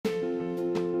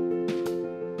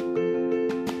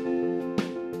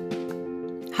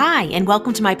Hi, and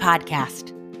welcome to my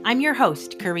podcast. I'm your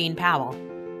host, Corrine Powell.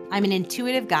 I'm an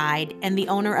intuitive guide and the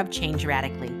owner of Change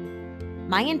Radically.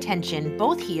 My intention,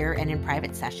 both here and in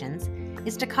private sessions,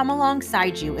 is to come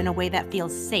alongside you in a way that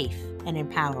feels safe and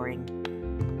empowering.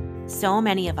 So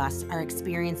many of us are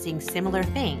experiencing similar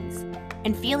things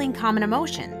and feeling common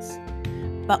emotions,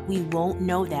 but we won't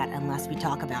know that unless we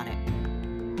talk about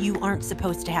it. You aren't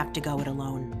supposed to have to go it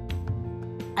alone.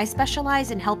 I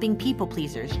specialize in helping people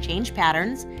pleasers change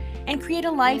patterns and create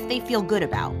a life they feel good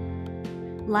about.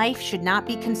 Life should not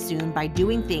be consumed by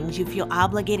doing things you feel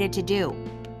obligated to do.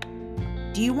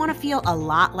 Do you want to feel a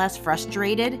lot less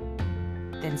frustrated?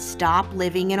 Then stop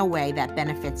living in a way that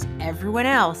benefits everyone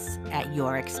else at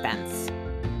your expense.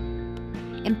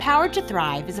 Empowered to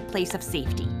Thrive is a place of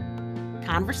safety.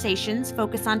 Conversations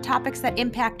focus on topics that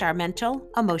impact our mental,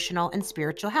 emotional, and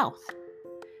spiritual health.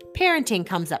 Parenting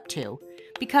comes up too,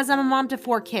 because I'm a mom to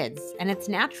 4 kids, and it's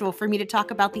natural for me to talk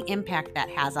about the impact that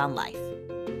has on life.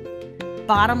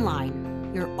 Bottom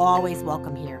line, you're always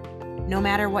welcome here, no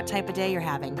matter what type of day you're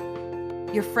having.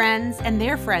 Your friends and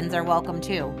their friends are welcome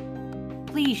too.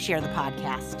 Please share the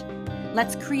podcast.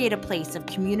 Let's create a place of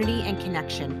community and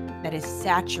connection that is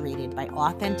saturated by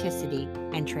authenticity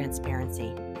and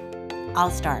transparency. I'll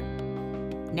start.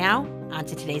 Now, on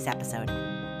to today's episode.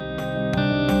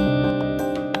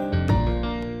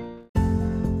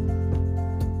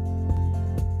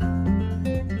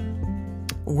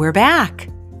 We're back,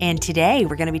 and today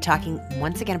we're going to be talking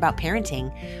once again about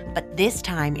parenting, but this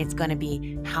time it's going to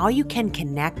be how you can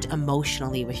connect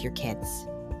emotionally with your kids.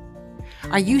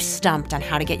 Are you stumped on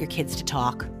how to get your kids to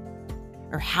talk,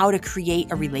 or how to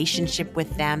create a relationship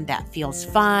with them that feels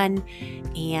fun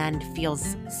and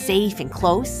feels safe and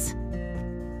close?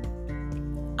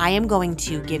 I am going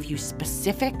to give you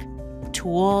specific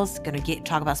tools,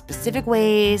 talk about specific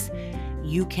ways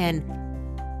you can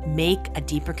make a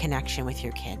deeper connection with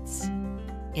your kids.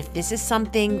 If this is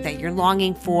something that you're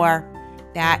longing for,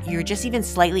 that you're just even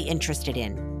slightly interested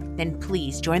in, then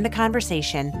please join the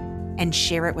conversation and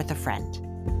share it with a friend.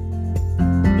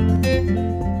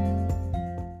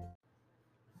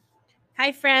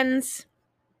 Hi, friends.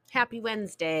 Happy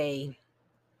Wednesday.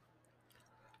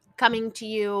 Coming to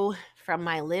you from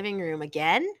my living room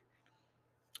again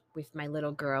with my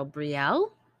little girl,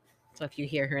 Brielle. So if you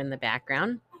hear her in the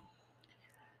background,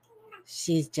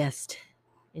 she's just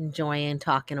enjoying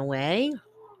talking away.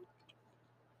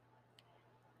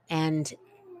 And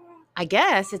I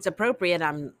guess it's appropriate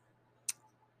I'm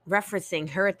referencing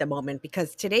her at the moment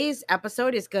because today's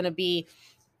episode is going to be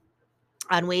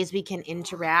on ways we can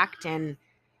interact and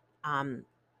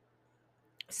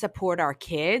support our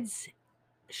kids,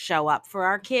 show up for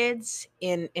our kids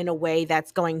in a way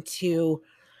that's going to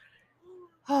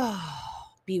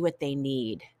be what they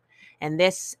need. And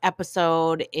this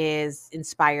episode is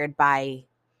inspired by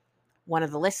one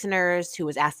of the listeners who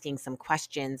was asking some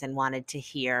questions and wanted to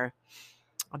hear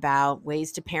about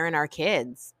ways to parent our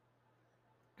kids.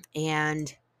 And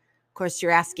of course, you're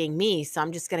asking me, so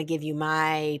I'm just going to give you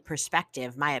my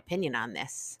perspective, my opinion on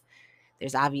this.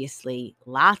 There's obviously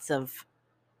lots of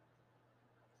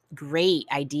great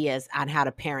ideas on how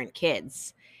to parent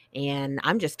kids, and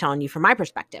I'm just telling you from my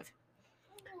perspective.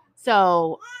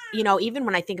 So, even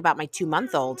when I think about my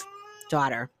 2-month-old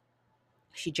daughter,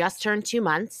 she just turned 2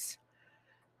 months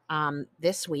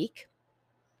this week,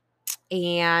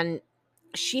 and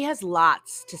she has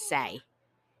lots to say.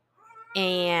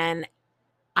 And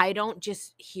I don't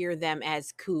just hear them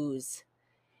as coos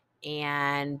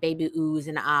and baby oohs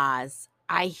and ahs.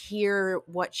 I hear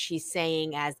what she's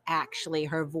saying as actually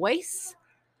her voice,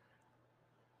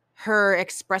 her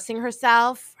expressing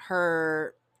herself,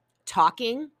 her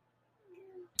talking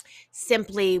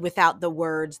simply without the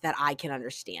words that I can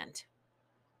understand.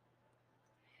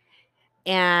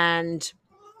 And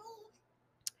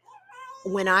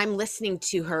when I'm listening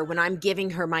to her, when I'm giving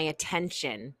her my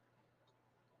attention,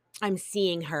 I'm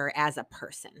seeing her as a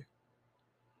person,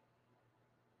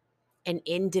 an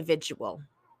individual,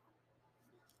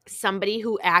 somebody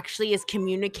who actually is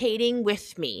communicating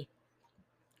with me.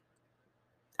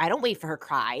 I don't wait for her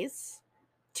cries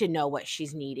to know what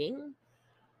she's needing.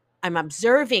 I'm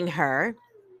observing her,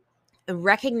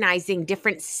 recognizing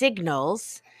different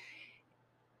signals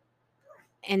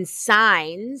and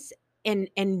signs, and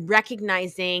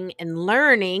recognizing and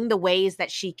learning the ways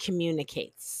that she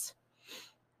communicates,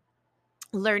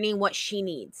 learning what she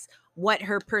needs, what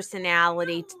her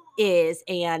personality is,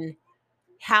 and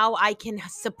how I can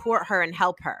support her and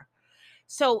help her.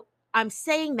 So I'm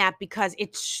saying that because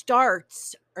it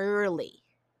starts early.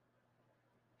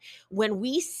 When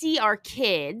we see our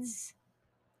kids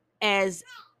as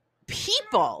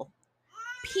people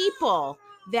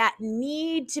that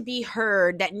need to be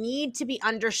heard, that need to be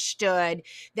understood,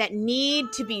 that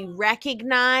need to be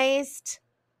recognized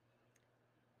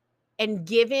and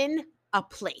given a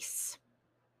place.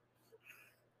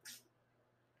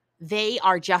 They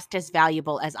are just as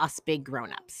valuable as us big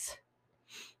grown-ups.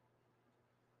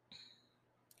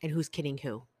 And who's kidding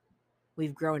who?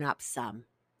 We've grown up some,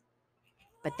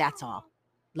 but that's all.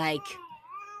 Like,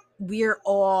 we're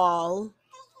all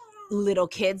little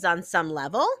kids on some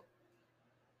level.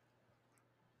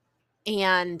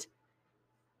 And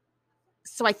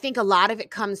so I think a lot of it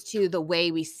comes to the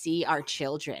way we see our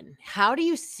children. How do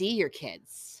you see your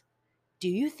kids? Do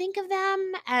you think of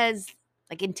them as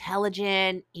like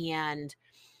intelligent and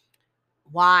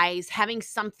wise, having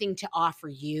something to offer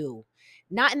you?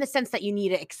 Not in the sense that you need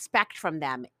to expect from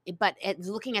them, but it's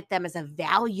looking at them as a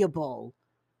valuable,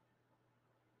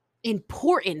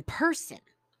 important person.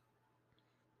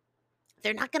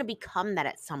 They're not going to become that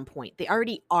at some point. They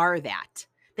already are that.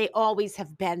 They always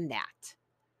have been that.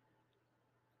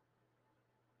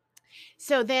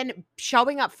 So then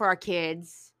showing up for our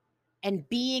kids and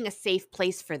being a safe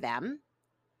place for them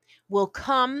will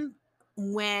come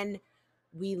when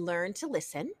we learn to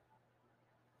listen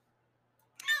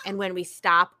and when we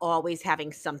stop always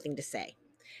having something to say,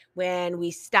 when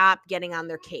we stop getting on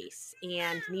their case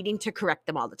and needing to correct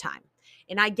them all the time.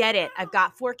 And I get it. I've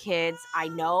got 4 kids. I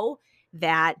know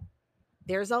that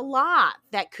there's a lot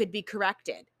that could be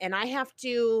corrected. And I have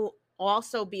to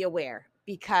also be aware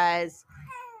because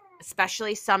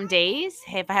especially some days,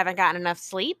 if I haven't gotten enough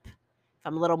sleep, if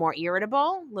I'm a little more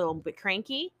irritable, a little bit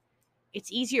cranky,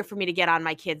 it's easier for me to get on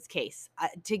my kid's case,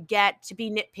 to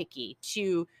be nitpicky,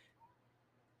 to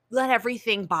let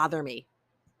everything bother me.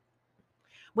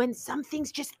 When some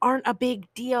things just aren't a big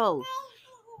deal,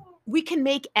 we can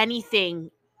make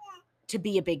anything to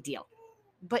be a big deal.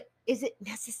 But is it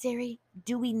necessary?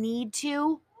 Do we need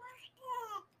to?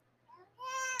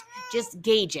 Just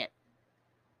gauge it.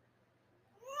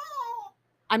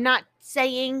 I'm not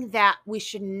saying that we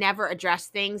should never address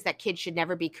things, that kids should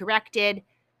never be corrected.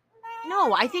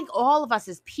 No, I think all of us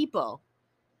as people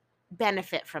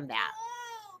benefit from that.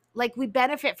 Like, we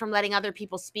benefit from letting other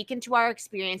people speak into our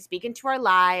experience, speak into our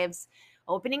lives,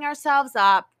 opening ourselves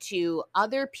up to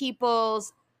other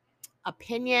people's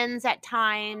opinions at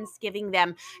times, giving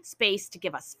them space to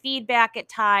give us feedback at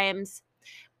times.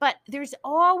 But there's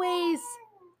always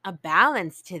a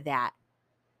balance to that.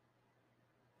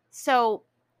 So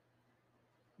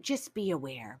just be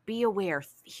aware,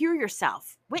 hear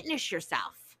yourself, witness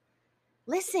yourself,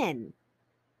 listen,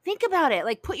 think about it.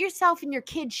 Like, put yourself in your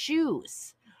kid's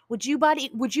shoes. Would you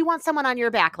want someone on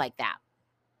your back like that?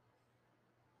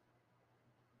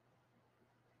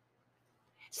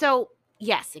 So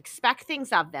yes, expect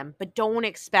things of them, but don't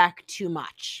expect too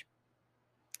much.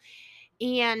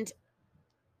 And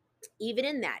even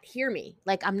in that, hear me.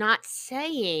 Like, I'm not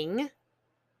saying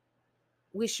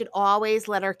we should always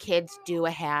let our kids do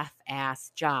a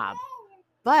half-ass job,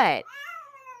 but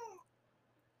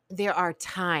there are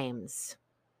times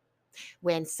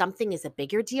when something is a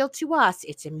bigger deal to us,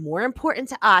 it's more important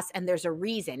to us, and there's a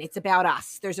reason. It's about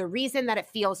us. There's a reason that it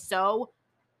feels so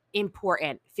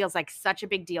important. It feels like such a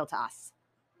big deal to us.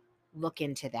 Look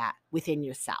into that within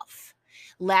yourself.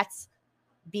 Let's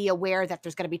be aware that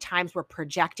there's going to be times we're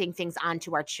projecting things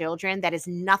onto our children that is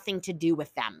nothing to do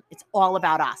with them. It's all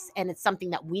about us, and it's something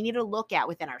that we need to look at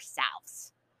within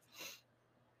ourselves.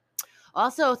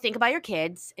 Also, think about your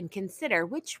kids and consider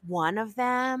which one of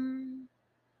them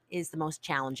is the most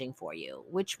challenging for you.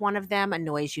 Which one of them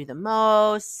annoys you the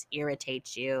most,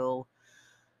 irritates you?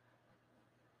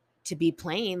 To be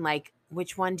plain, like,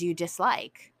 which one do you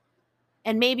dislike?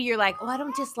 And maybe you're like, oh, I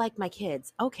don't dislike my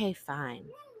kids. Okay, fine.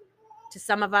 To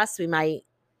some of us, we might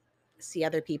see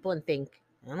other people and think,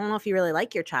 I don't know if you really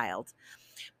like your child.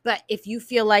 But if you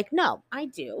feel like, no, I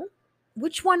do,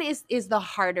 which one is the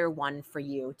harder one for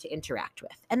you to interact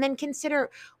with? And then consider,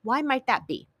 why might that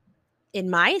be? In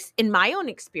my own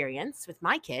experience with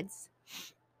my kids,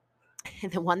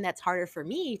 the one that's harder for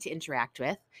me to interact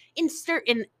with in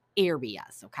certain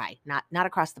areas, okay, not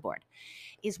across the board,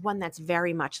 is one that's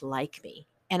very much like me.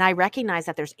 And I recognize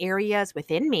that there's areas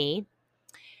within me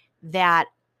that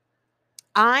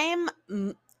I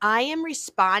am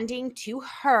responding to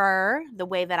her the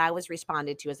way that I was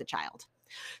responded to as a child.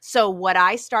 So what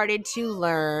I started to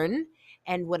learn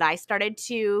and what I started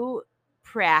to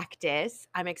practice,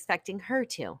 I'm expecting her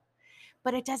to.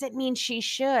 But it doesn't mean she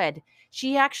should.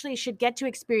 She actually should get to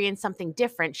experience something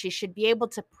different. She should be able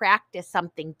to practice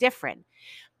something different.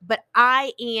 But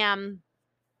I am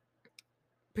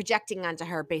projecting onto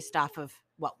her based off of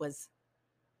what was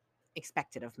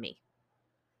expected of me.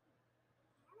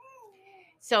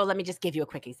 So let me just give you a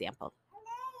quick example.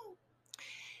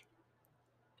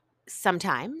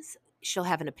 Sometimes she'll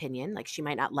have an opinion, like she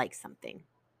might not like something,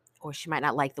 or she might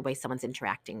not like the way someone's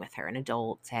interacting with her, an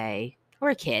adult, say, or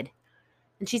a kid.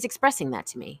 And she's expressing that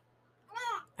to me.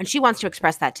 And she wants to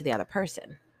express that to the other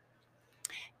person.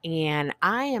 And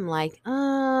I am like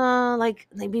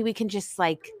maybe we can just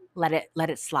like let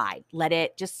it slide. Let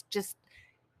it just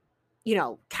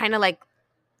kind of like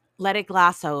let it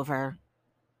gloss over.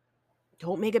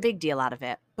 Don't make a big deal out of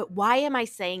it. But why am I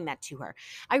saying that to her?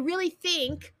 I really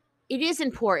think it is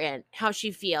important how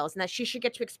she feels and that she should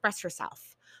get to express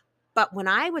herself. But when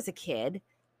I was a kid,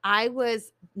 I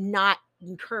was not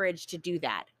encouraged to do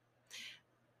that.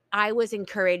 I was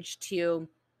encouraged to,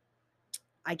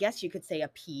 I guess you could say,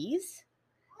 appease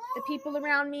the people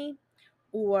around me,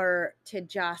 or to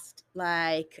just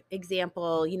like,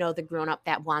 example, the grown-up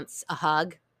that wants a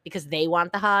hug because they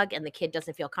want the hug and the kid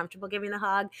doesn't feel comfortable giving the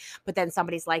hug. But then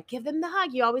somebody's like, give them the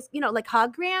hug. You always, like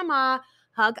hug grandma,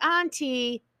 hug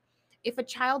auntie. If a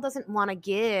child doesn't want to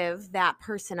give that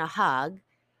person a hug,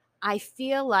 I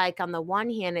feel like on the one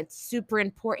hand, it's super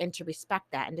important to respect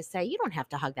that and to say, you don't have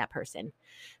to hug that person.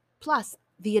 Plus,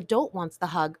 the adult wants the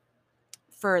hug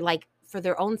for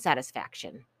their own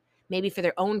satisfaction, maybe for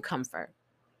their own comfort,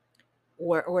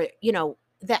 or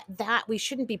that we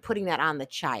shouldn't be putting that on the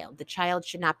child. The child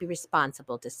should not be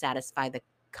responsible to satisfy the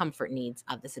comfort needs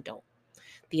of this adult.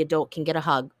 The adult can get a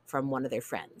hug from one of their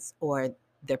friends or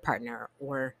their partner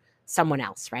or someone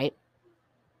else, right?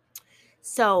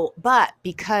 So, but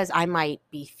because I might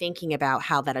be thinking about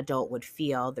how that adult would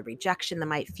feel, the rejection they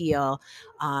might feel,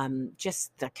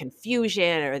 just the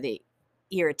confusion or the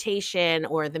irritation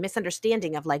or the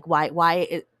misunderstanding of like, why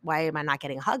am I not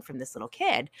getting a hug from this little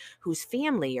kid who's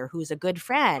family or who's a good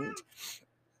friend?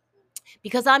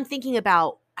 Because I'm thinking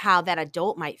about how that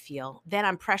adult might feel, then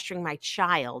I'm pressuring my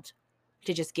child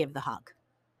to just give the hug.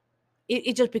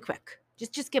 It just be quick.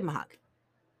 Just give him a hug.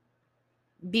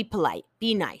 Be polite.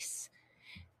 Be nice.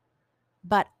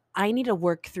 But I need to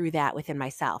work through that within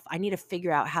myself. I need to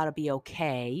figure out how to be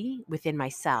okay within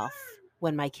myself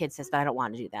when my kid says, but I don't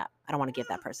want to do that. I don't want to give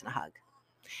that person a hug.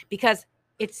 Because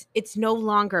it's no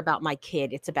longer about my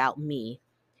kid. It's about me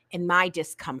and my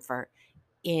discomfort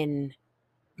in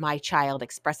my child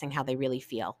expressing how they really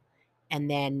feel. And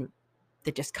then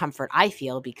the discomfort I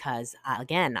feel because,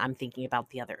 again, I'm thinking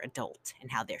about the other adult and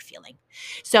how they're feeling.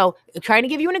 So I'm trying to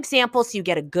give you an example so you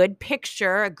get a good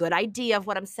picture, a good idea of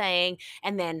what I'm saying,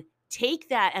 and then take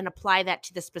that and apply that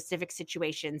to the specific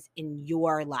situations in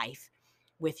your life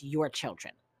with your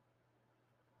children.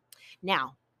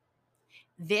 Now,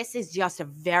 this is just a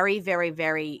very, very,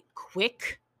 very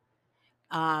quick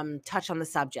touch on the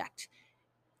subject.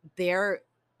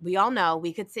 We all know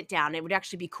we could sit down. It would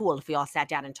actually be cool if we all sat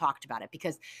down and talked about it,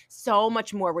 because so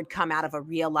much more would come out of a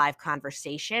real live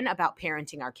conversation about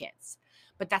parenting our kids.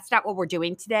 But that's not what we're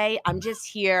doing today. I'm just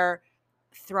here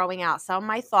throwing out some of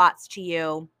my thoughts to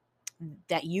you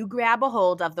that you grab a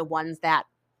hold of, the ones that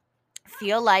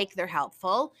feel like they're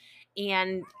helpful,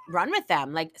 and run with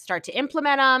them. Like, start to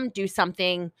implement them, do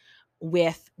something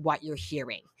with what you're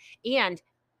hearing. And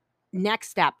next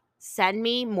step, send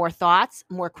me more thoughts,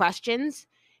 more questions,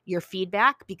 your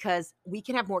feedback, because we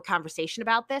can have more conversation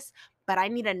about this, but I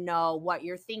need to know what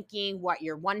you're thinking, what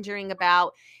you're wondering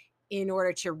about, in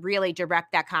order to really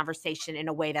direct that conversation in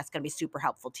a way that's going to be super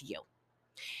helpful to you.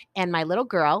 And my little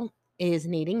girl is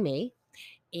needing me,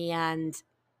 and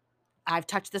I've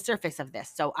touched the surface of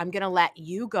this. So I'm going to let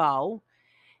you go.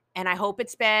 And I hope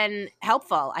it's been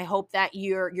helpful. I hope that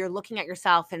you're looking at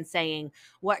yourself and saying,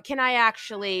 what can I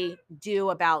actually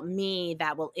do about me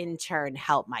that will in turn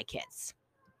help my kids?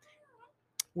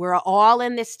 We're all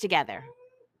in this together,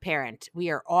 parent. We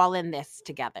are all in this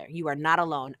together. You are not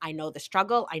alone. I know the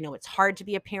struggle. I know it's hard to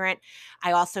be a parent.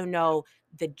 I also know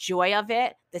the joy of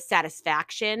it, the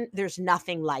satisfaction. There's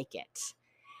nothing like it.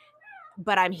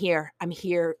 But I'm here. I'm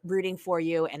here rooting for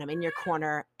you, and I'm in your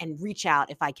corner, and reach out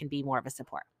if I can be more of a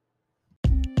support.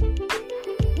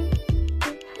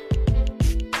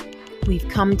 We've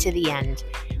come to the end.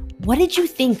 What did you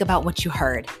think about what you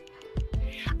heard?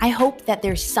 I hope that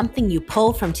there's something you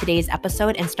pull from today's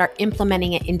episode and start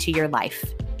implementing it into your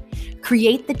life.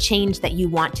 Create the change that you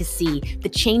want to see, the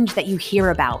change that you hear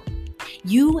about.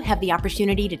 You have the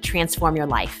opportunity to transform your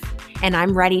life, and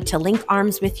I'm ready to link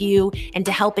arms with you and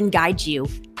to help and guide you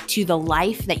to the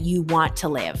life that you want to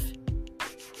live.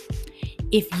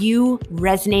 If you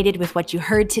resonated with what you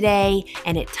heard today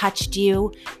and it touched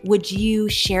you, would you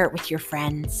share it with your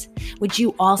friends? Would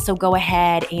you also go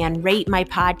ahead and rate my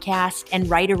podcast and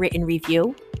write a written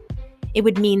review? It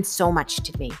would mean so much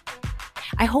to me.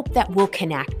 I hope that we'll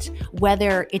connect,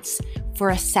 whether it's for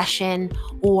a session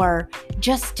or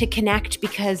just to connect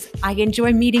because I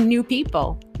enjoy meeting new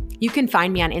people. You can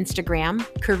find me on Instagram,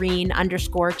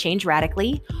 Kareen_Change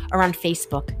Radically, or on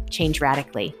Facebook, Change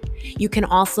Radically. You can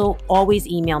also always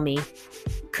email me,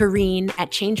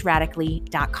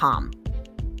 Kareen@changeradically.com.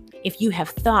 If you have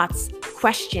thoughts,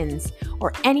 questions,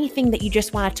 or anything that you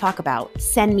just want to talk about,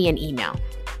 send me an email.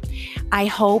 I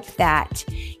hope that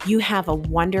you have a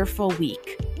wonderful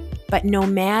week. But no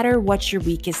matter what your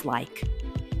week is like,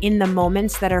 in the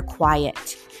moments that are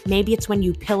quiet, maybe it's when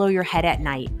you pillow your head at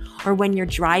night, or when you're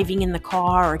driving in the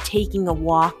car or taking a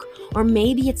walk, or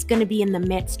maybe it's going to be in the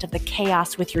midst of the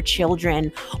chaos with your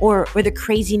children or the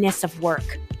craziness of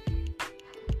work.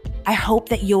 I hope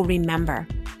that you'll remember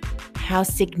how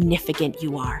significant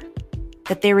you are,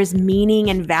 that there is meaning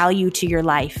and value to your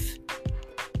life,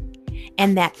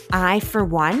 and that I, for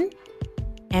one,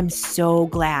 am so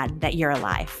glad that you're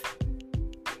alive.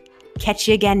 Catch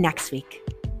you again next week.